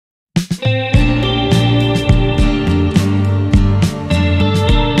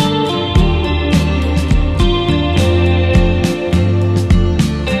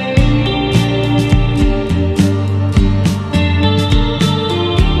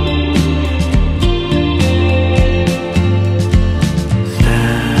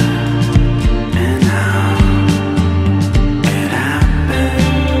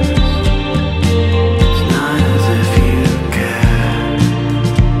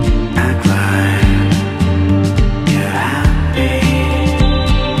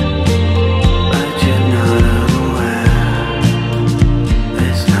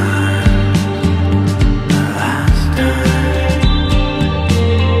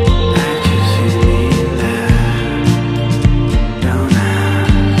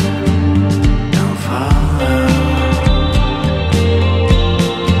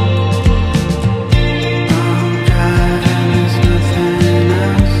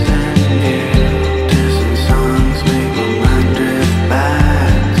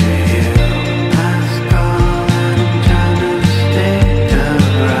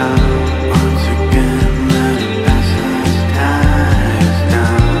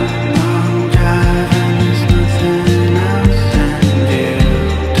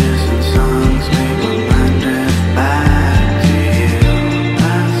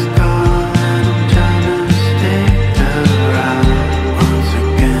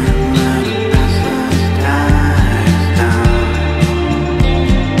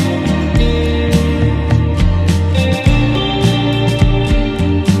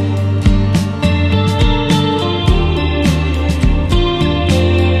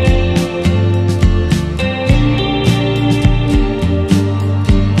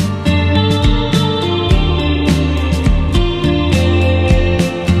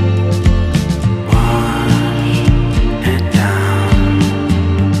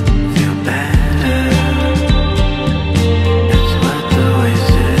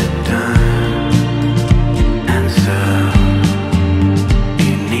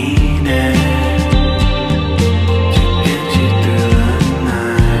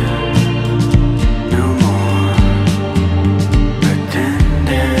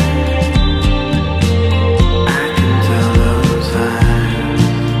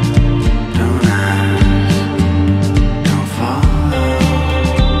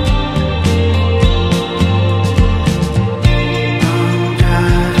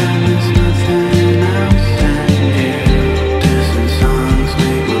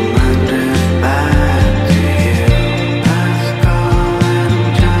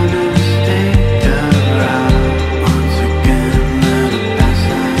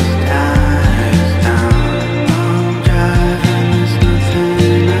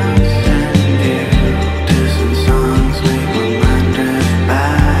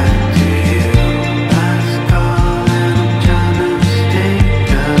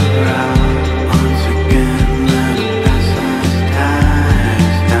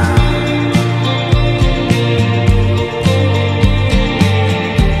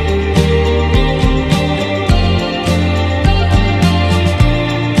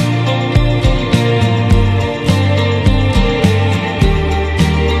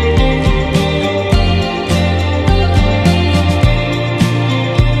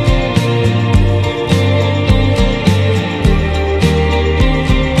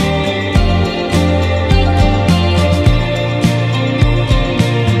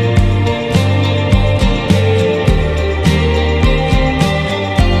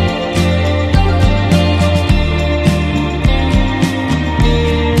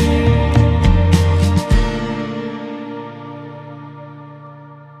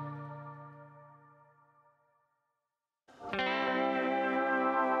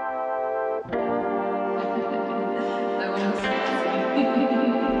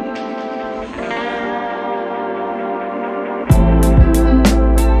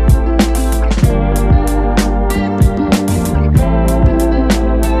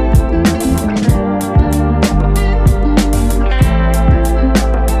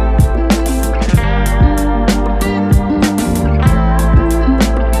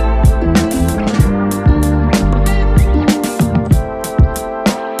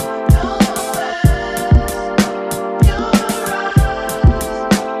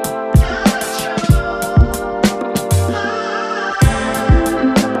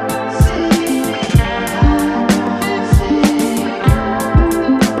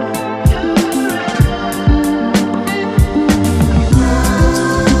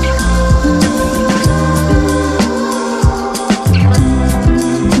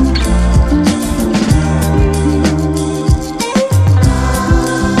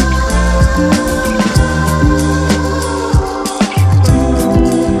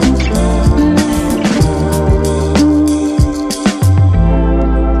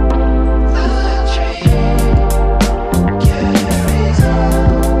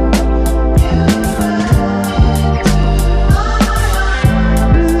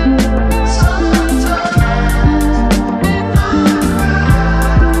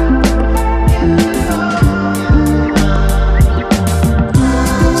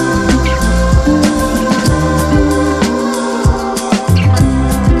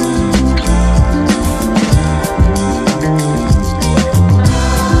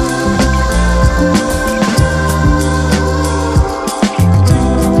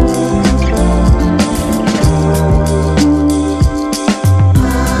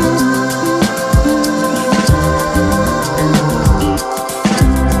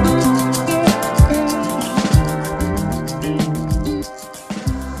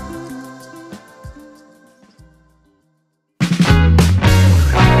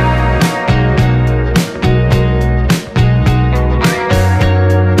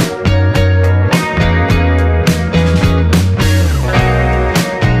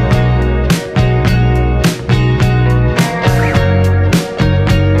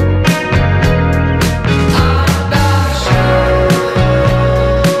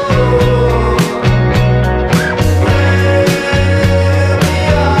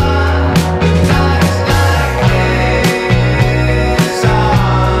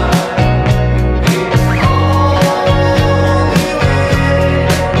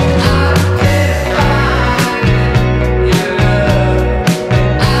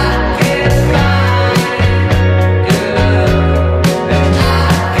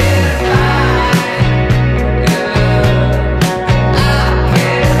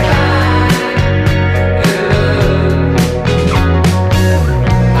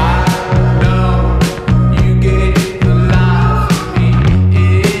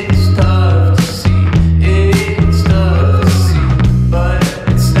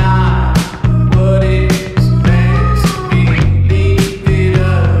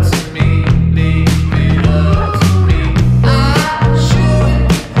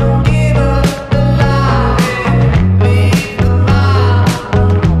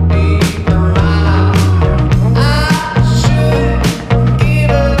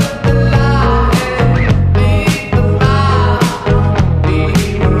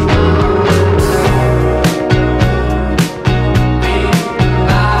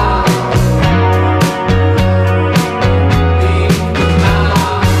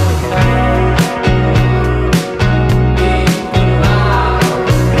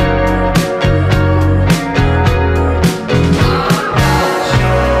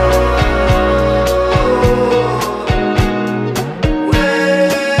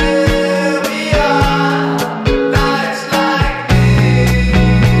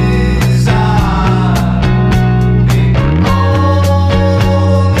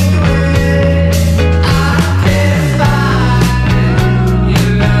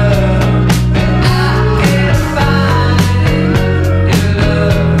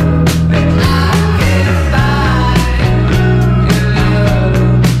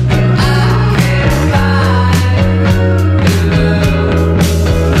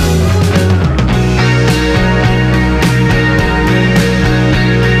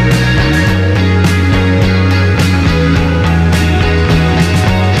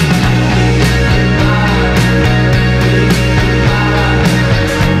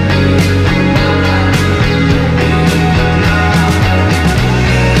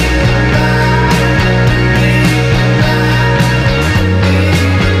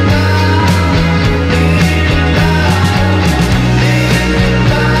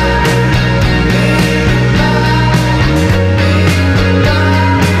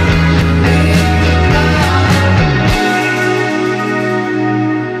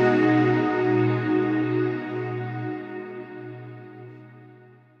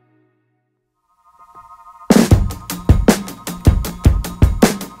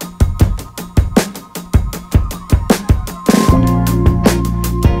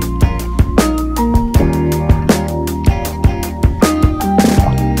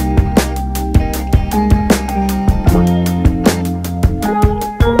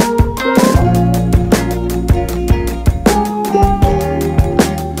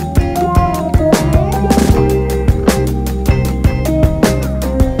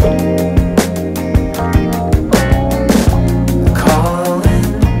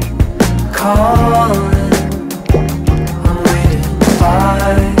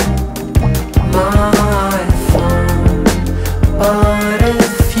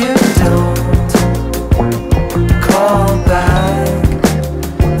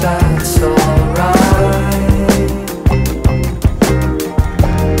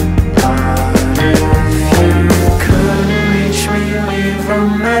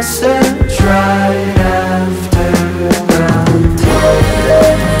message right after the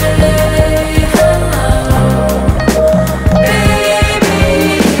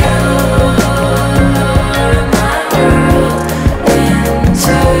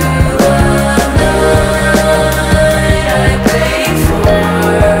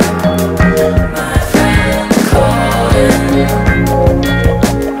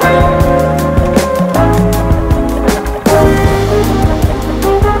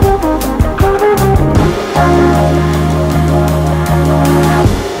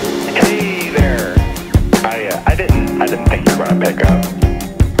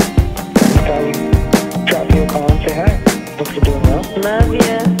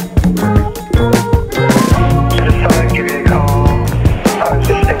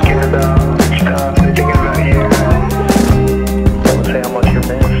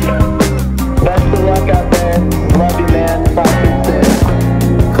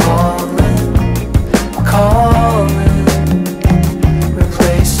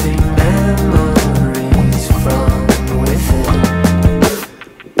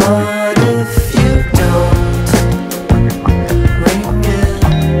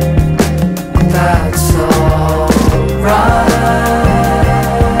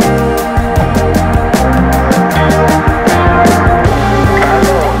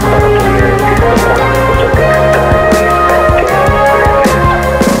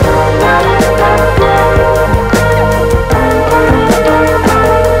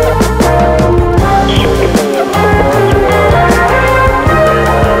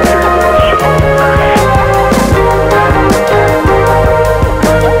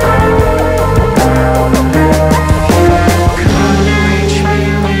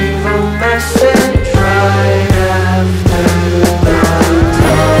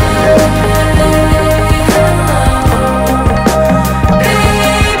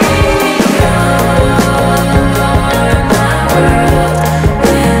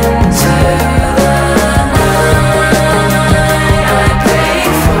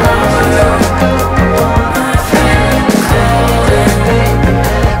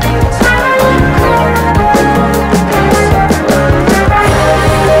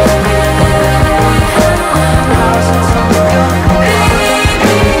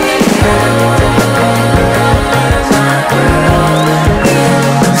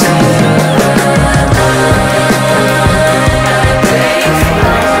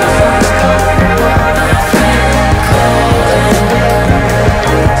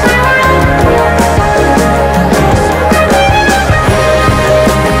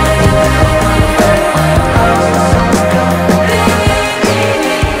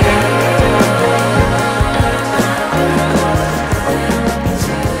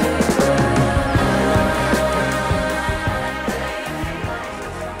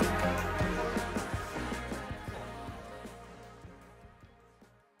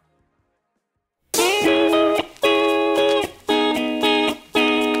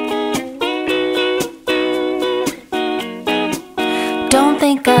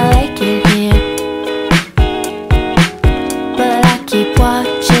think I like it here, but I keep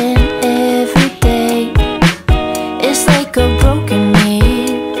watching every day. It's like a broken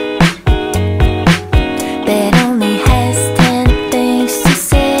mirror that only has 10 things to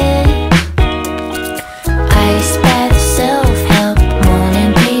say. Ice bath, self-help,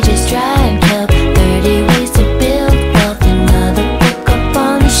 morning pages, dry and kelp, 30 ways to build wealth, another book up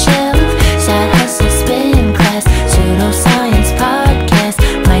on the shelf, side hustle, spin class, pseudoscience podcast,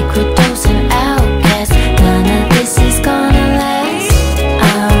 microdose and outcast, none of this is gonna last.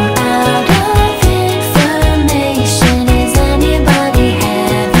 I'm out of information, is anybody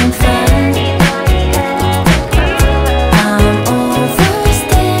having fun? I'm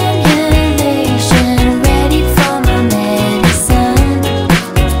overstimulation, ready for my medicine.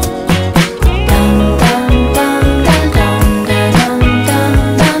 Dum dum dum dum dum dum dum dum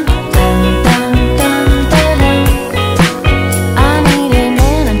dum dum dum dum. I need an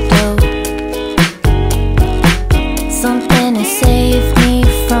antidote, something to save me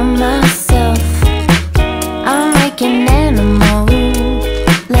from myself. I'm like an animal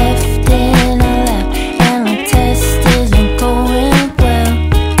left in a lab, and my test isn't going well.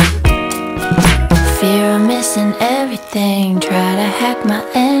 Fear of missing everything, try to hack my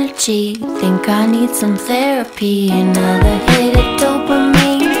energy, think I need some therapy, another hit of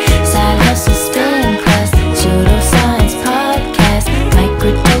dopamine, side hustle, spin class, pseudoscience podcast,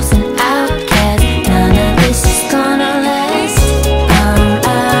 microdose and outcast, none of this is gonna last. I'm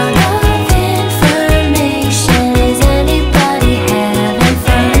out of information, is anybody having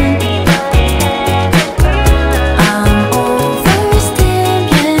fun? I'm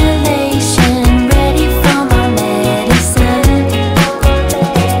overstimulation,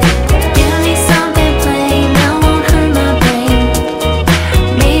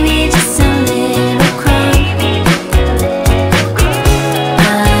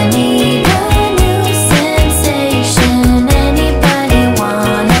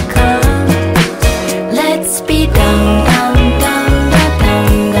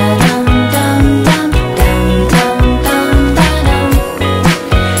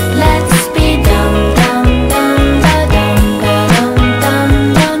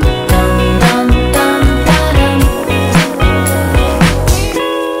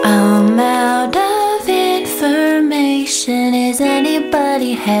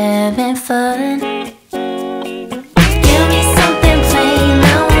 having fun. Give me something plain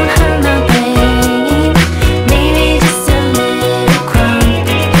that won't hurt my brain. Maybe just a little crumb.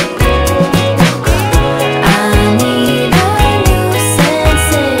 I need a new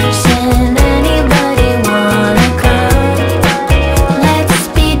sensation. Anybody wanna come? Let's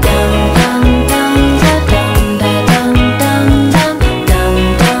be dum dum dum da dum da dum dum dum dum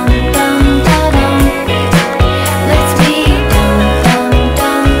dum dum da dum. Let's be dum dum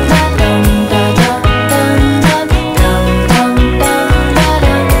dum da dum da dum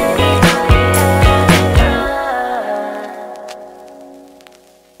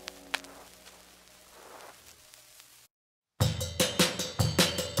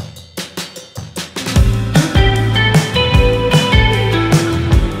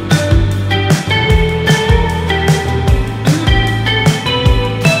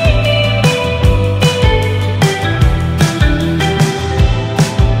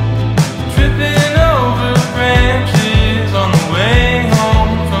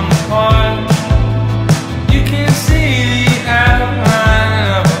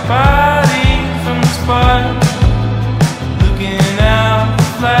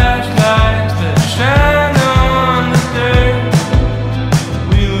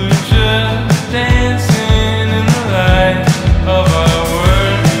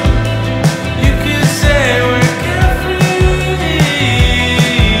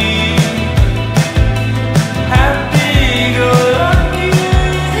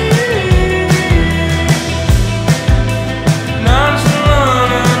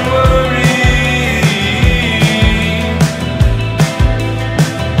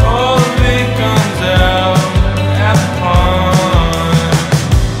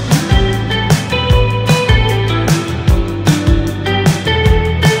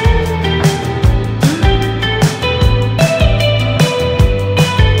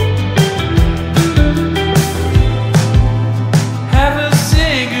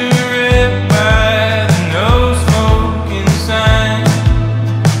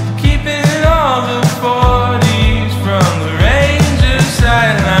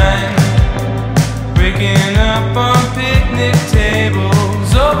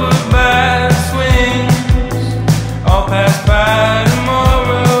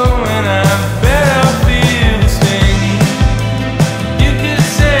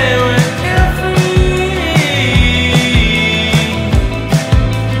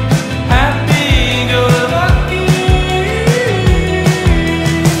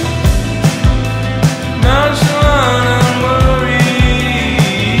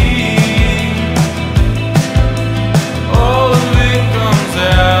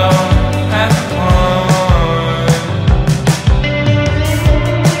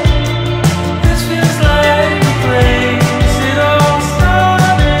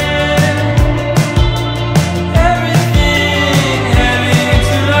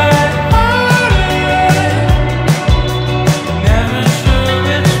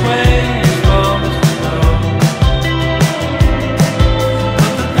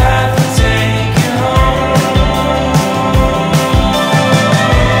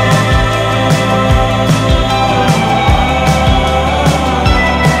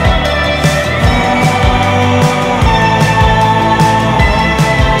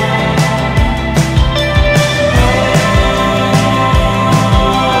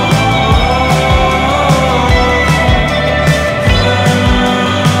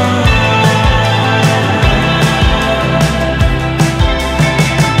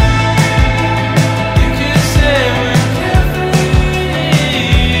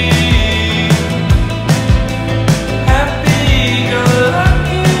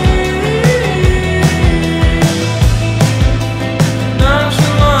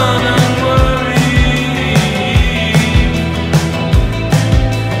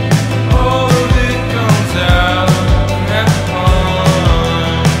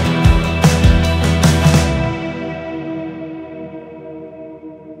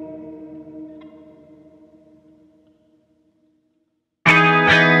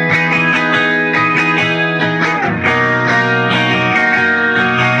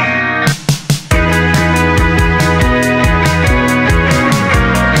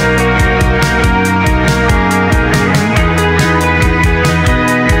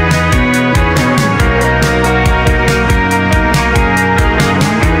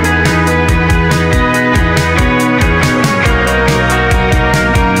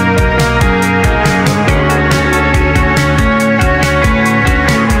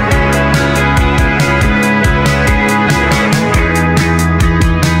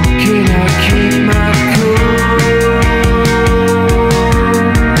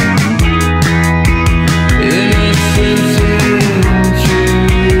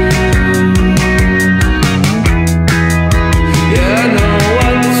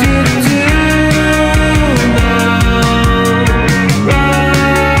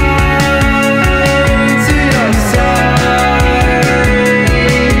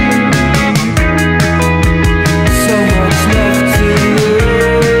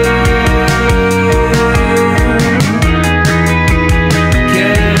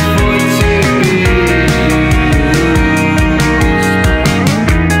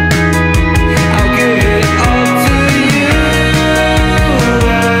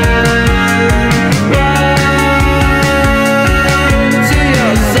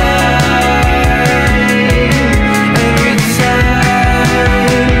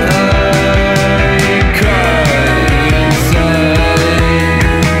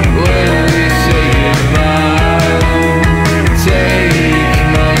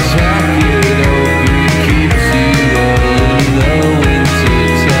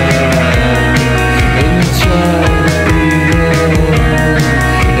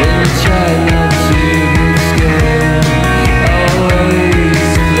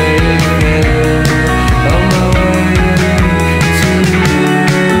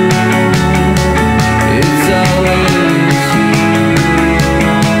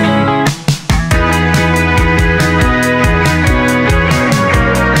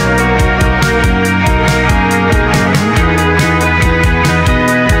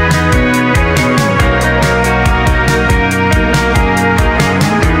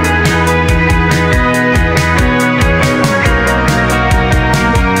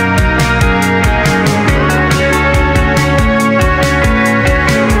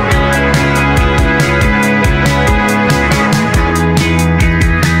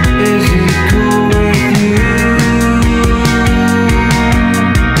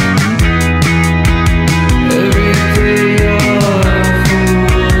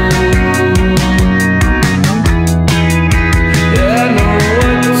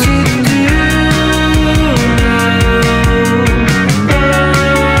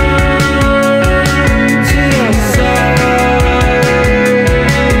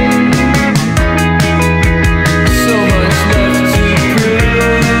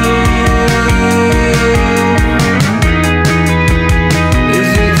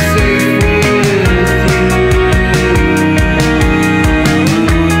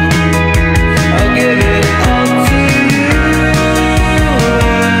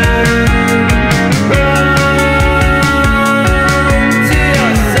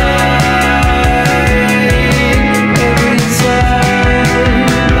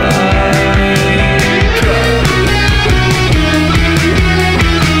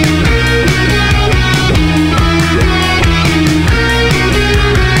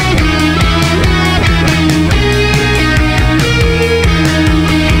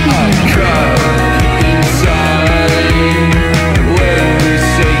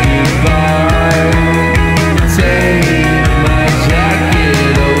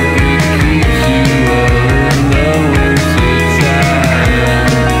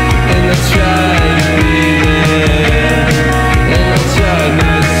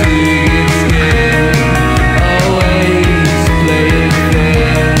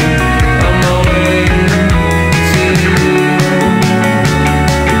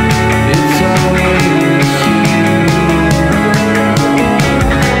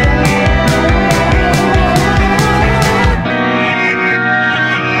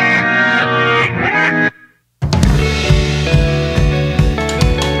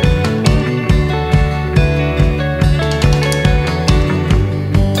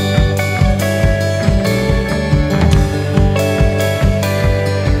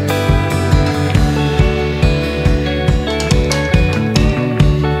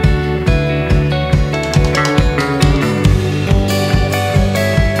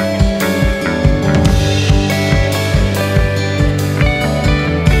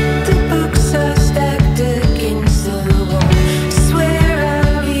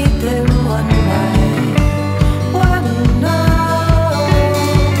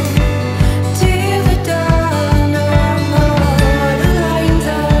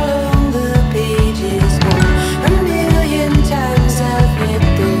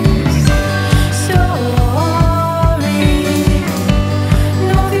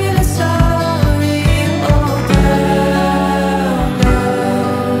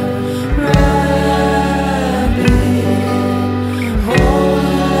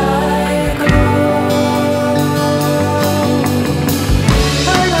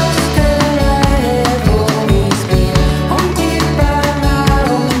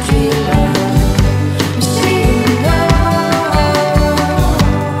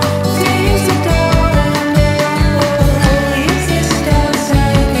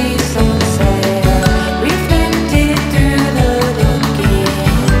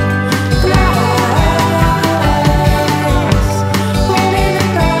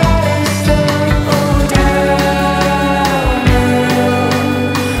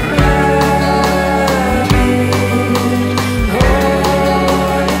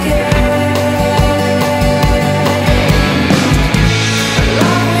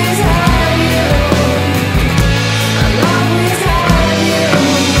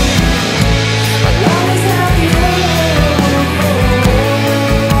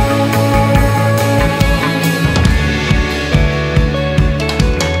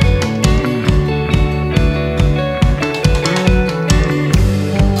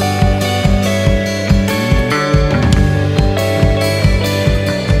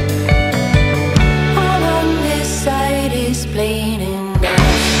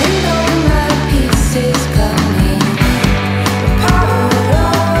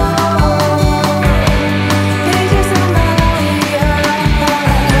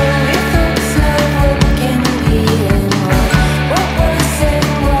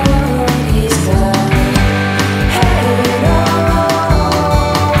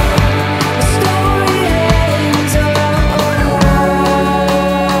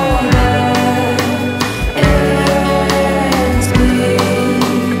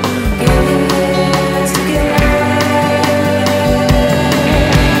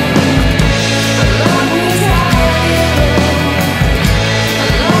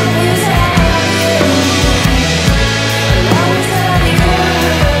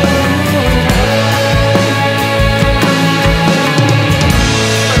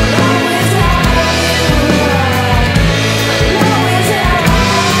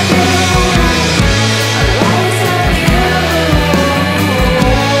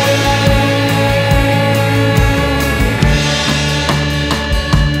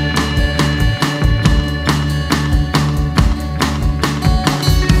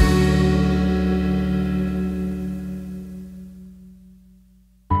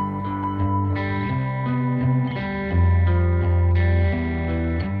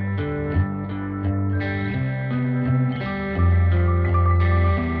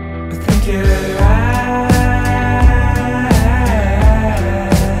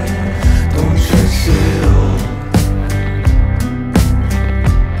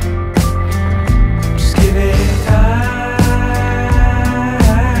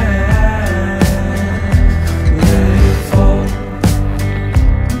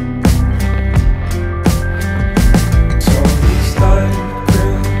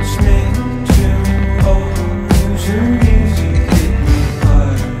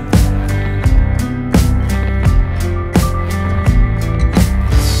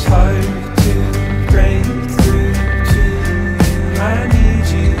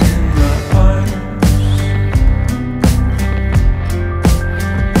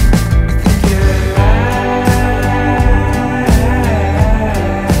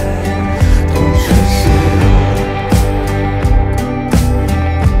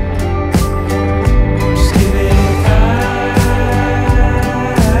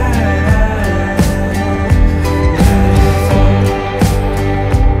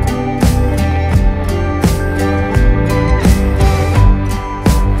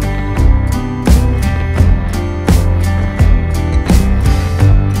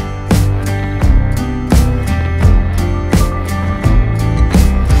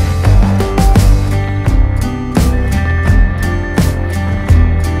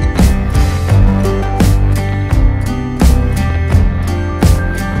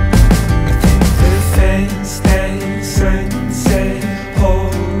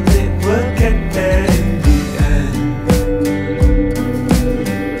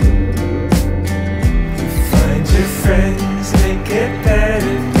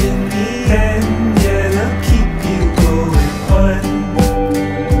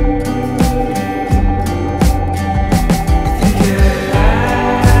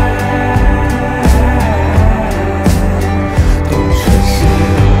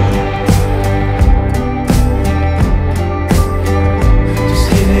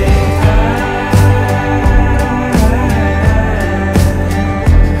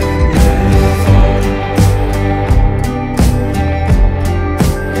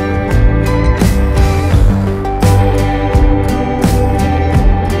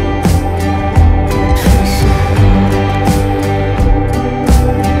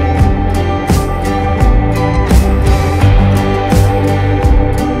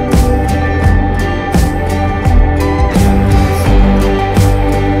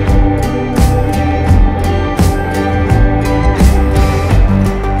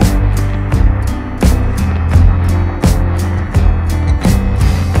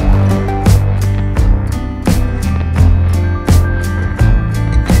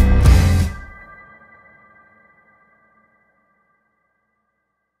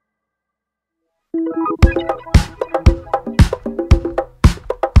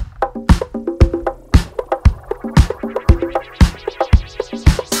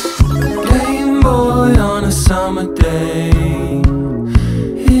Gameboy on a summer day,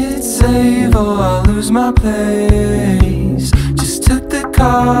 hit save or I lose my place. Just took the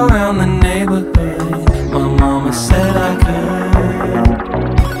car around the neighborhood, my mama said I could.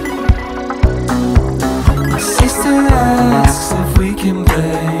 My sister asks if we can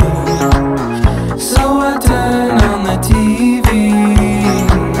play, so I turn on the TV.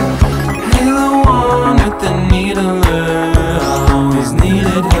 Halo on with the needler, I always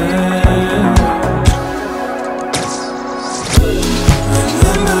needed her.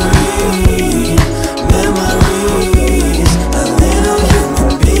 Memories, a little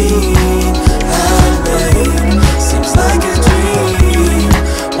human being had made. Seems like a dream,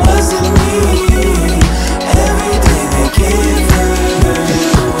 wasn't me. Every day they give her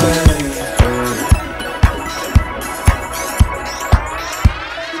away.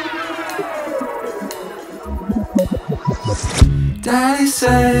 Daddy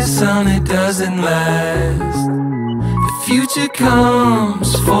says, son, it doesn't last. The future comes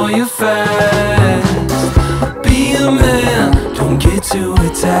for you fast. Be a man, don't get too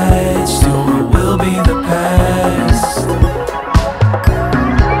attached to what will be the past.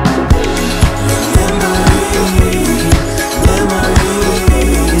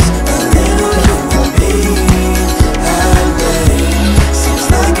 Memories, a little human being had made. Seems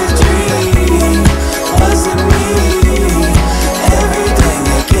like a dream, wasn't me. Every day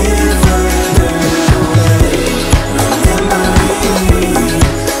they give her away.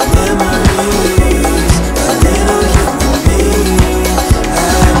 Memories, a little human being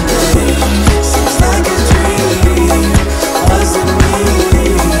had made.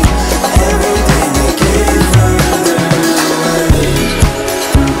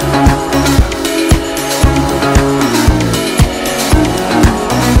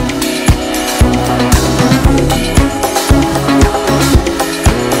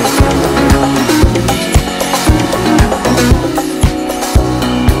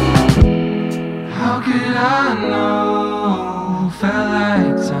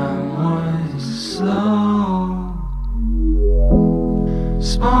 time was slow.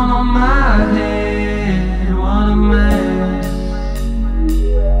 Spawn on my head, what a mess.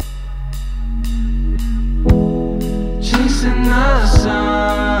 Chasing the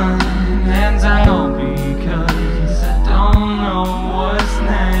sun, anxiety because I don't know what's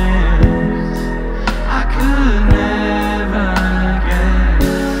next. I could never guess.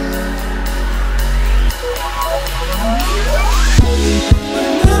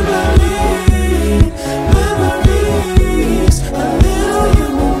 Remembering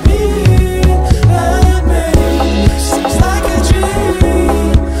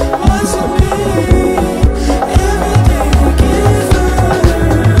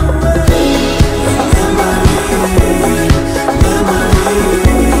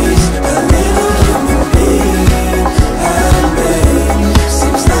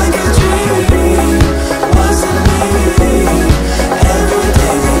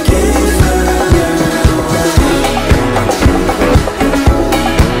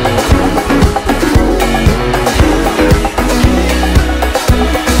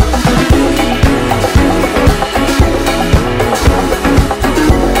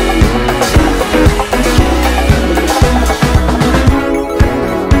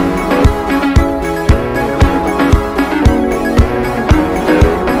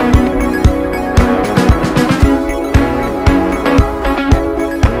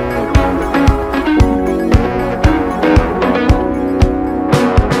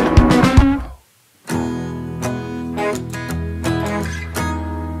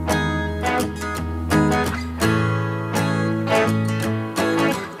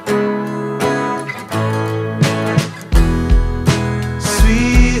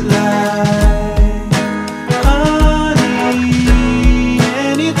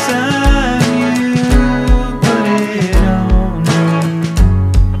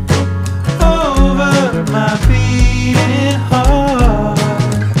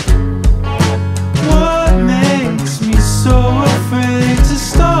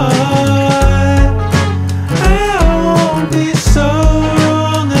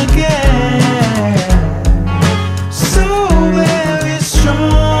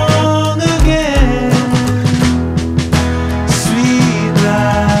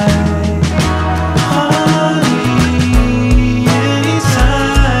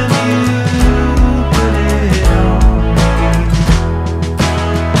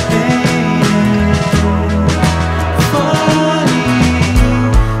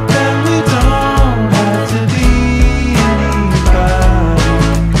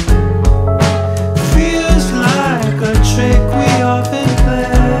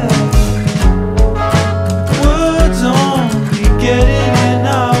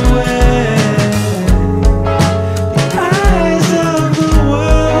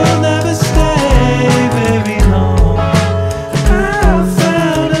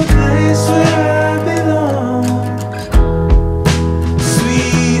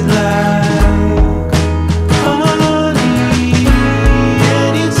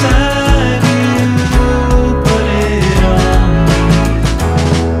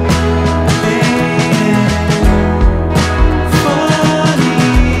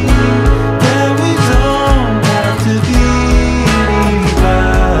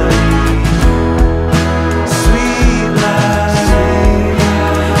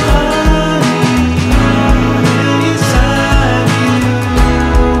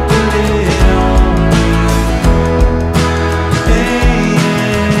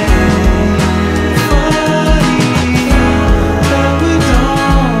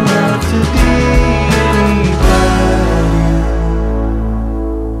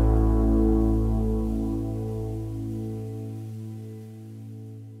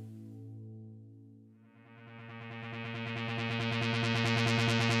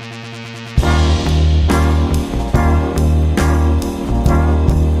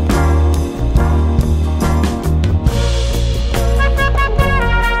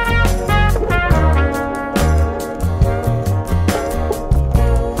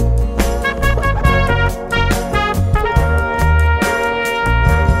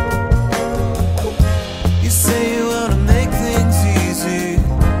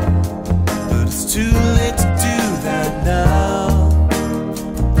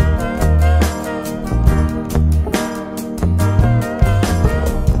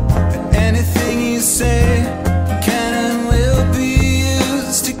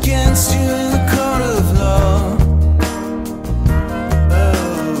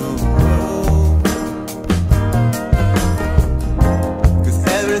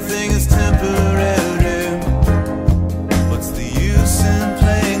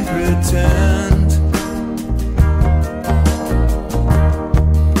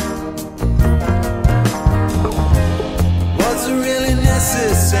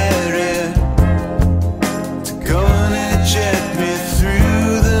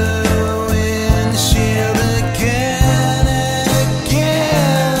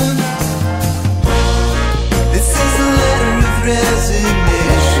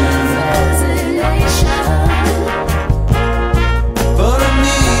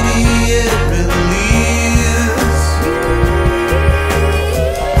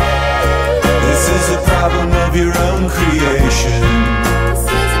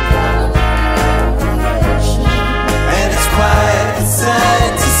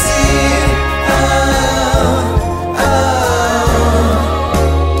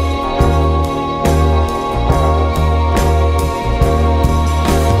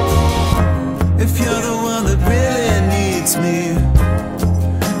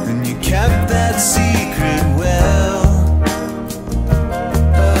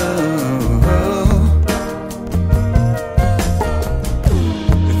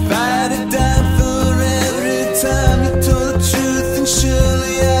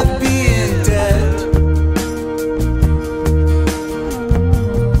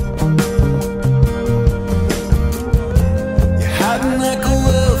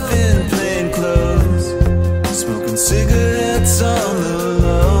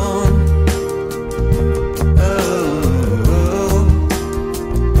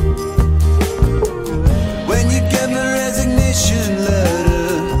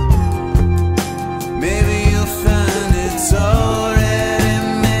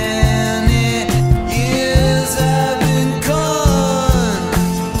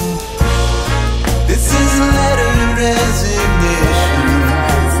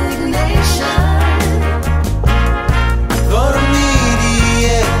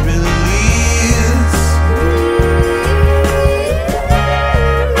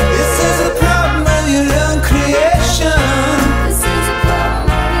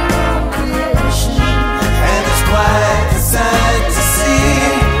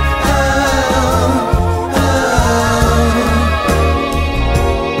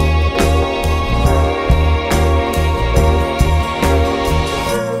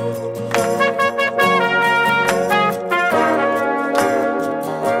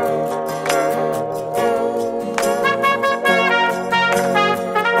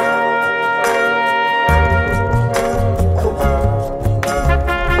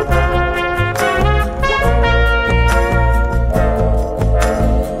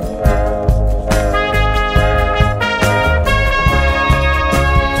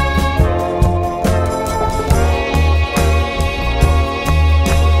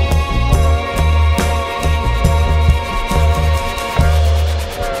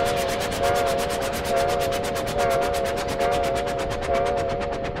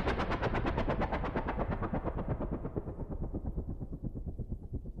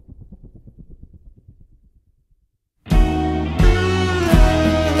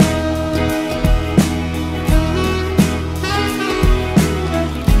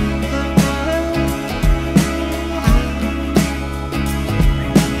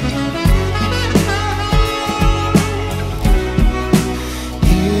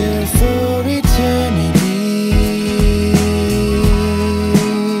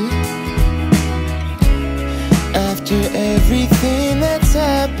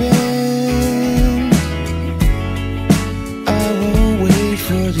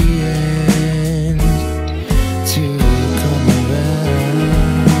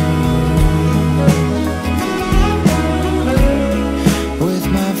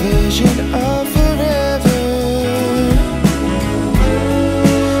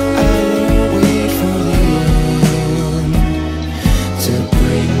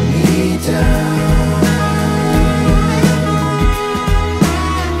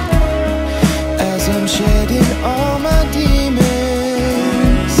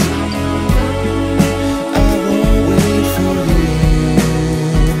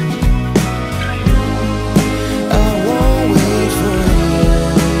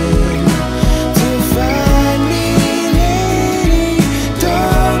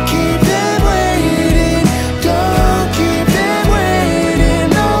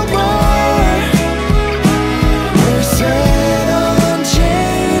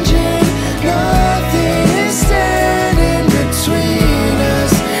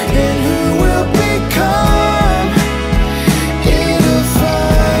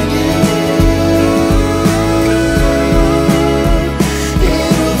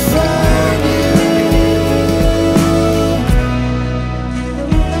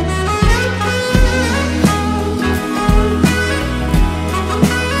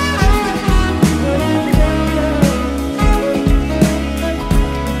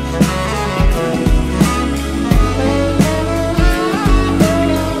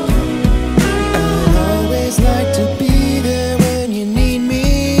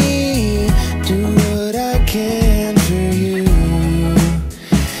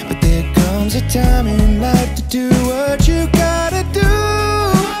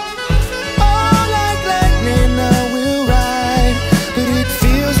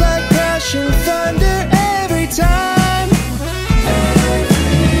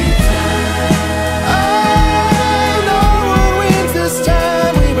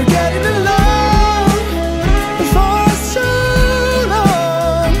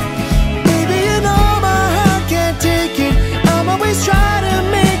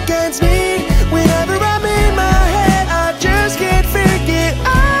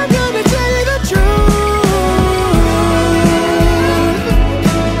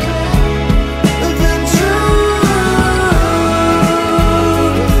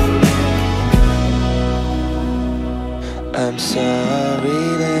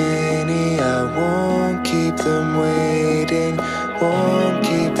them waiting, won't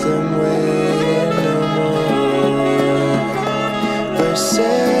keep them waiting no more. We're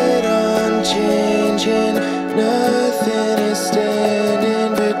set on changing, nothing is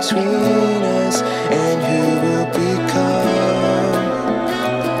standing between us and who will become.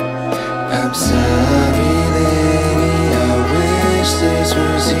 I'm sorry, lady, I wish this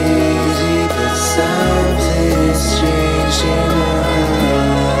was easy, but something has changed in my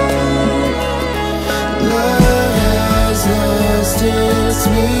heart. Love has lost its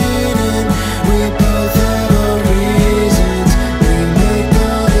meaning. We both have our reasons. We make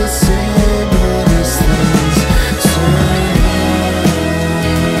all the simplest things I'm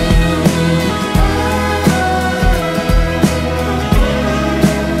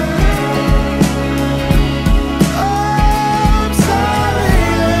sorry,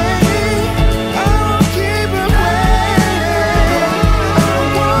 lady, I won't keep it waiting. I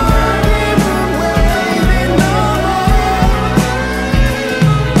won't keep it waiting no more.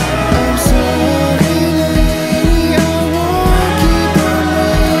 I'm sorry, lady, I won't keep it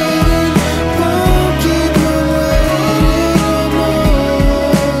waiting. Won't keep it waiting no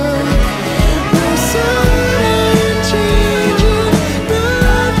more. We're sudden changing,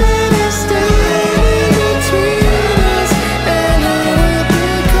 nothing is standing between us and who we'll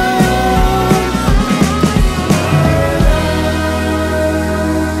become.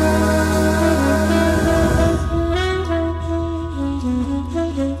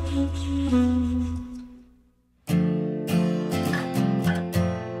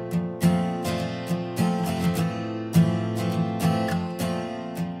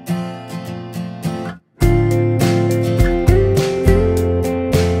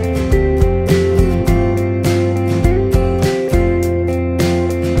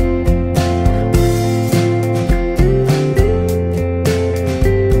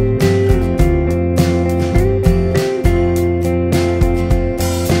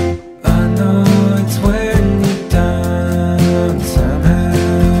 I know it's wearing you down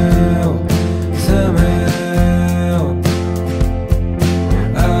somehow, somehow.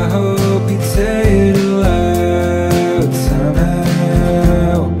 I hope you'd say it aloud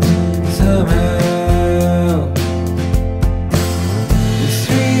somehow, somehow. It's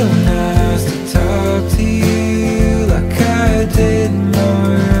real nice to talk to you like I did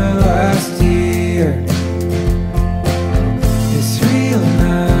more last year. It's real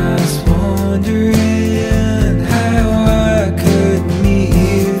nice wondering how I could meet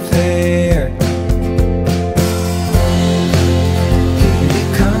you there. Did it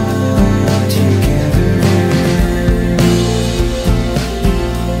come together?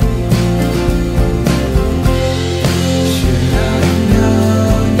 Should I have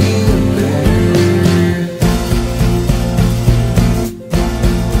known you better?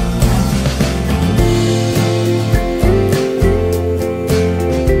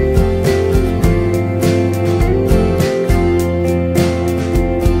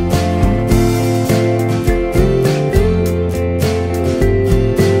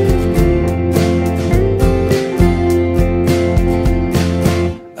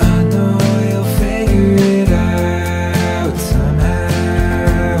 I know you'll figure it out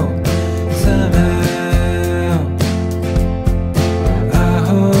somehow, somehow. I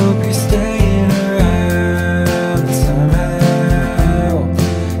hope you're staying around somehow,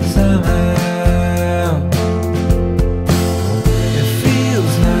 somehow. It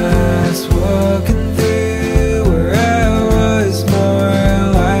feels nice walking through where I was more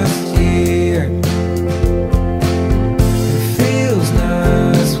last year. It feels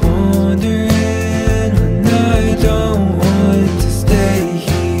nice wondering when I don't want to stay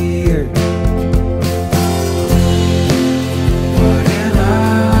here. What am I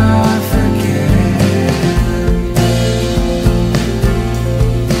forgetting?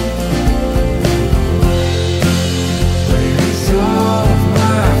 Where is all of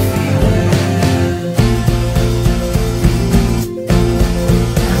my feeling?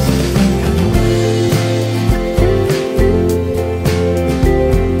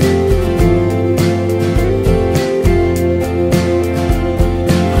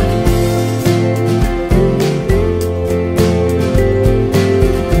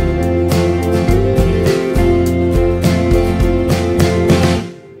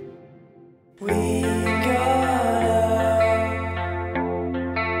 We got out,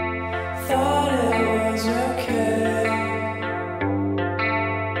 thought it was okay,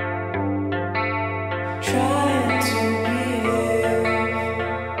 trying to behave,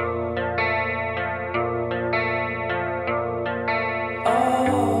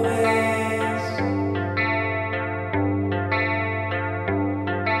 always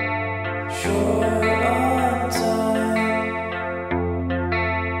short on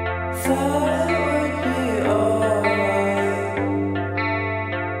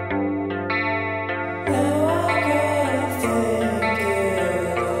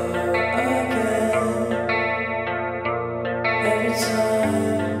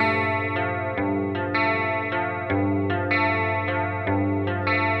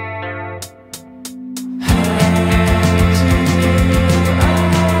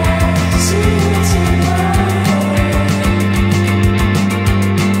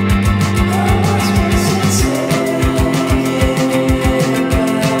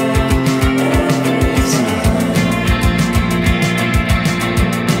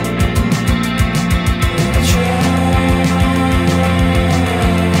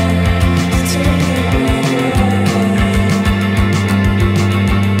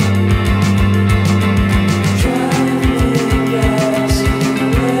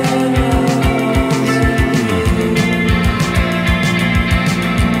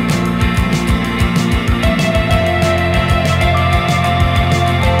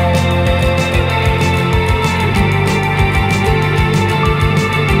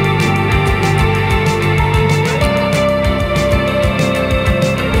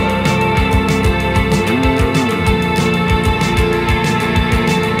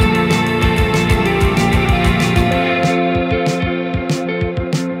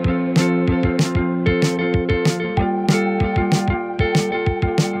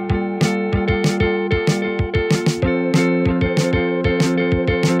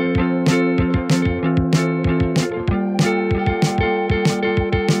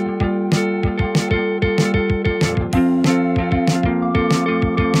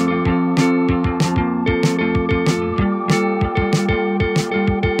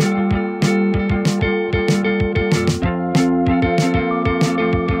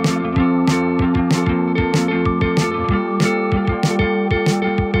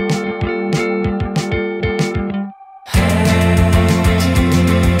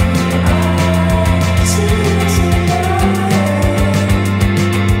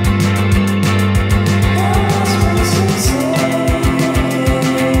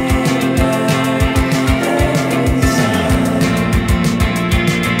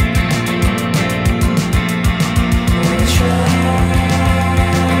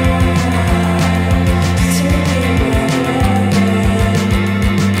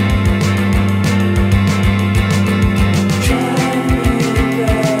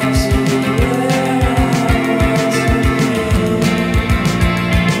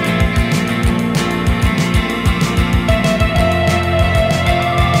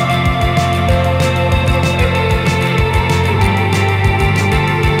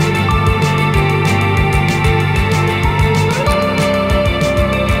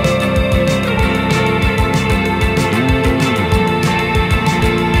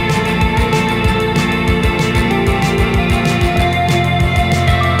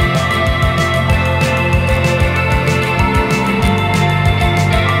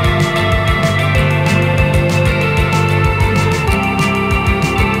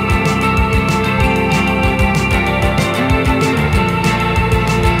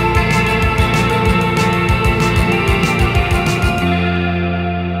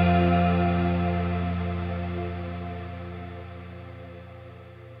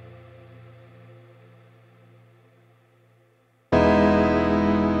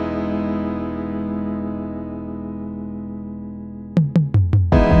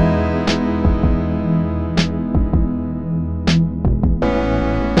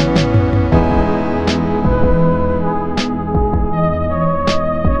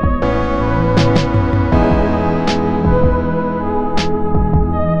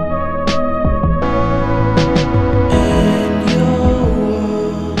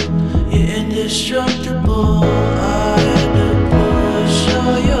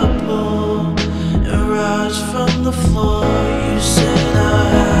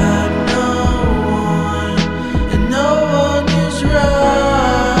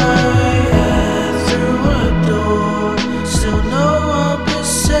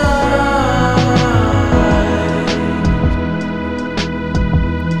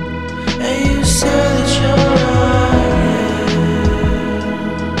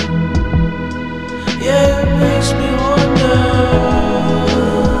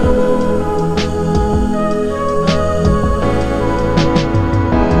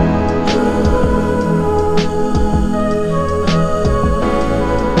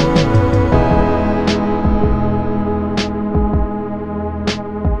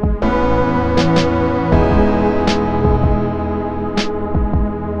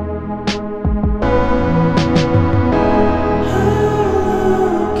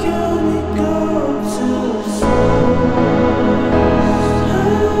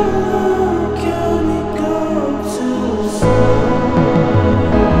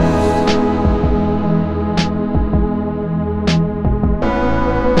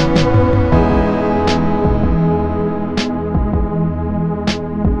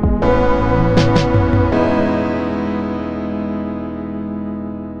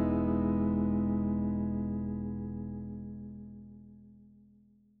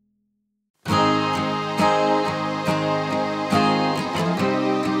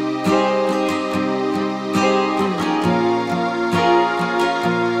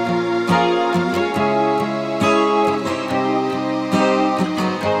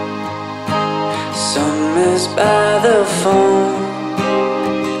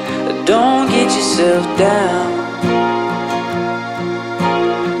yourself down.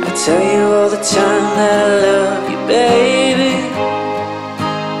 I tell you all the time that I love you, baby.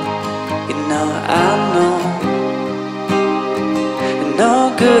 You know I know you're no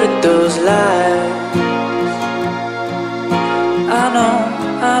good at those lies. I know,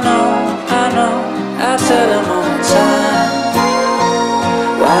 I know, I know, I tell them all the time.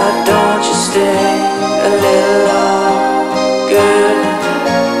 Why don't you stay a little longer?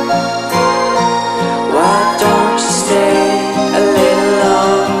 Why don't you stay a little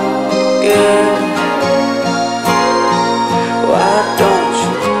longer? Why don't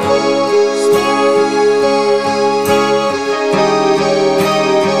you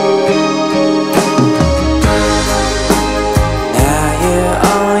Now you're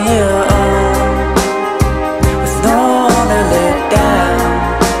on your own, with no one to let down.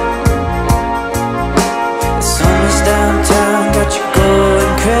 The summer's downtown got you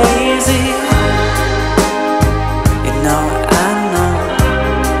going crazy. You know I know.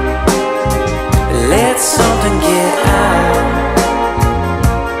 Let something get out.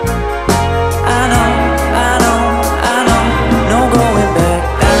 I know, I know, I know. No going back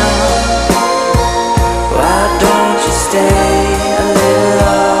down. Why don't you stay a little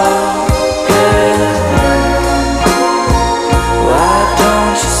longer? Why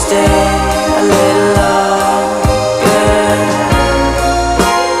don't you stay a little longer?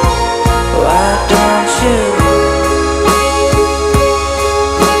 Why don't you?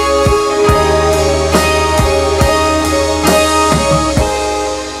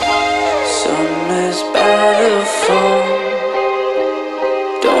 Summer's by the phone.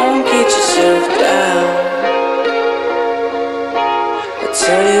 Don't get yourself down. I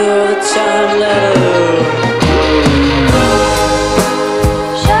tell you all the time that I love.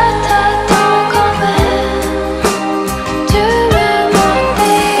 Je t'attends quand même. Tu me manques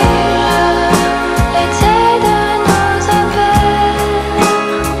déjà. L'été de nos appels.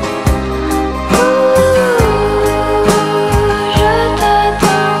 Je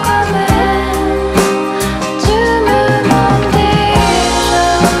t'attends quand même. Tu me manques déjà.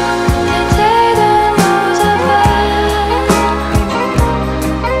 L'été de nos appels.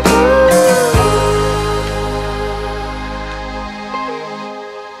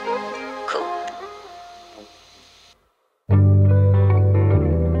 Cool.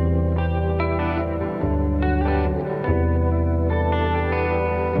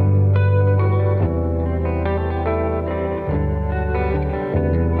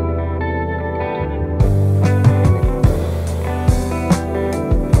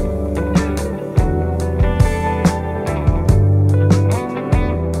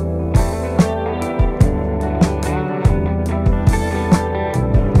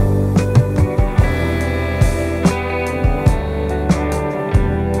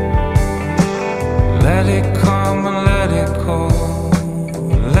 Let it come and let it go.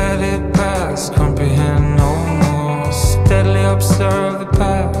 Let it pass, comprehend no more. Steadily observe the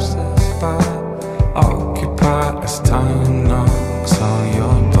passers-by. Occupy as time knocks on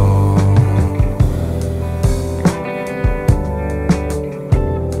your door.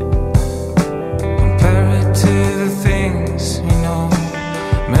 Compare it to the things you know.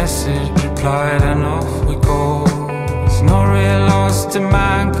 Message replied and off we go. There's no real loss to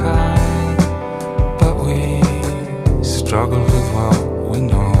mankind, but we struggle with what we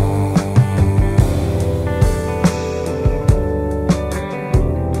know.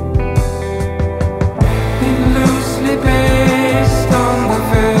 Been loosely based on the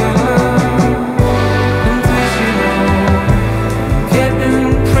villain, and did you know, getting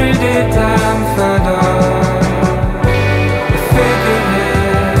pretty damn fed up. The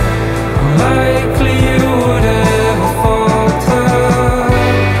figurehead, unlikely you would ever falter.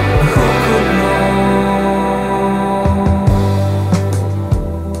 Who could know?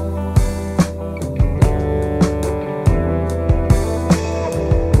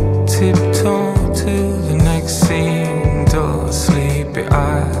 Tiptoe to the next scene, dull sleepy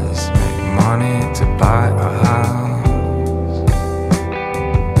eyes, make money to buy a house.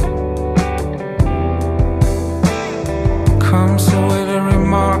 Comes with a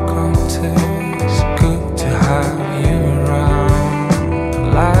remark or two, it's good to have you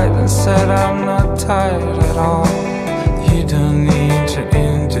around. Light and said I'm not tired at all. You don't need to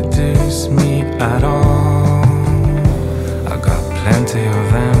introduce me at all. I got plenty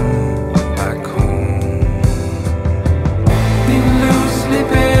of them back home. Been loosely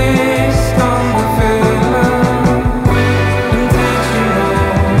based on the villain, and did you know,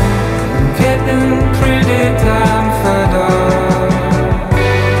 getting pretty down.